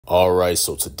All right,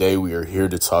 so today we are here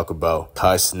to talk about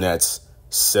Cenat's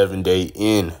 7-day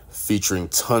in, featuring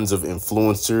tons of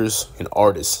influencers and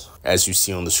artists. As you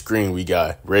see on the screen, we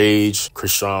got YourRage,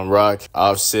 Chrisean,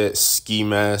 Offset, Ski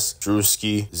Mask,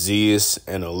 Druski, Zias,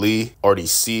 NLE,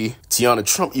 RDC. Tiana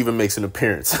Trump even makes an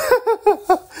appearance.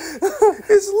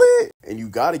 It's lit. And you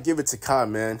got to give it to Kai,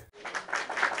 man.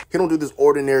 He don't do this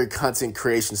ordinary content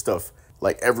creation stuff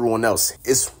like everyone else.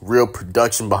 It's real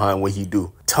production behind what he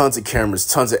do. Tons of cameras,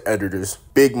 tons of editors,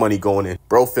 big money going in.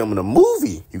 Bro filming a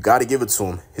movie. You got to give it to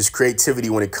him. His creativity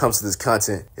when it comes to this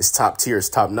content is top tier, it's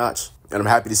top notch. And I'm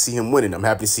happy to see him winning. I'm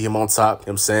happy to see him on top, you know what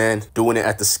I'm saying? Doing it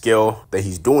at the scale that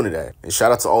he's doing it at. And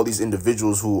shout out to all these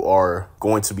individuals who are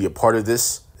going to be a part of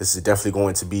this. This is definitely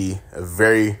going to be a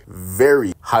very,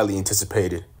 very highly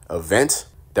anticipated event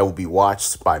that will be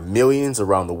watched by millions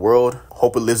around the world.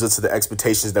 Hope it lives up to the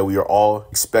expectations that we are all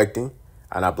expecting,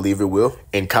 and I believe it will.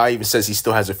 And Kai even says he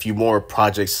still has a few more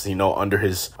projects, under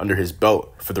his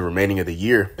belt for the remaining of the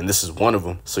year, and this is one of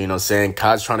them. So, you know what I'm saying?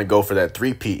 Kai's trying to go for that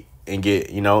three-peat and get,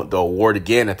 the award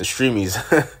again at the Streamies.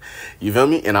 You feel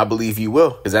me? And I believe he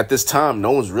will. Because at this time,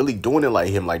 no one's really doing it like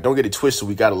him. Like, don't get it twisted.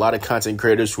 We got a lot of content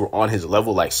creators who are on his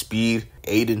level, like Speed,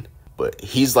 Aiden. But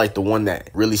he's like the one that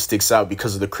really sticks out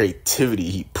because of the creativity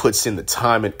he puts in, the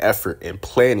time and effort and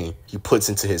planning he puts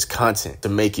into his content to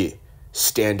make it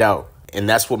stand out. And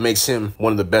that's what makes him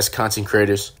one of the best content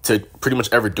creators to pretty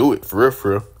much ever do it, for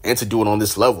real, and to do it on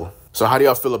this level. So how do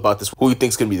y'all feel about this? Who you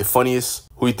think's gonna be the funniest?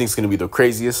 Who you think's gonna be the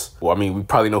craziest? Well, I mean, we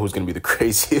probably know who's gonna be the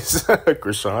craziest.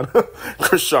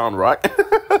 Chrisean Rock.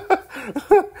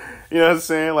 You know what I'm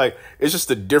saying? Like, it's just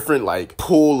a different,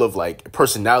 pool of,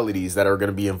 personalities that are going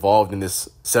to be involved in this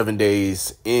 7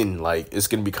 days in. Like, it's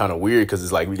going to be kind of weird because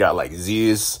it's we got,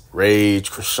 Zias,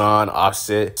 Rage, Chrisean,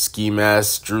 Offset, Ski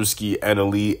Mask, Druski,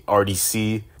 NLE,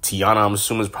 RDC. Tiana, I'm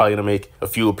assuming, is probably going to make a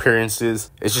few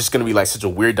appearances. It's just going to be, such a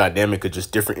weird dynamic of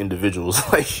just different individuals.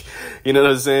 You know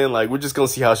what I'm saying? We're just going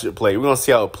to see how shit play. We're going to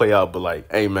see how it play out. But,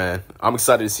 hey, man, I'm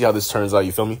excited to see how this turns out.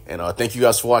 You feel me? And thank you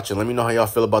guys for watching. Let me know how y'all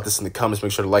feel about this in the comments.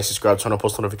 Make sure to like, subscribe, turn on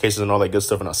post notifications, and all that good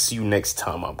stuff. And I'll see you next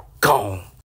time. I'm gone.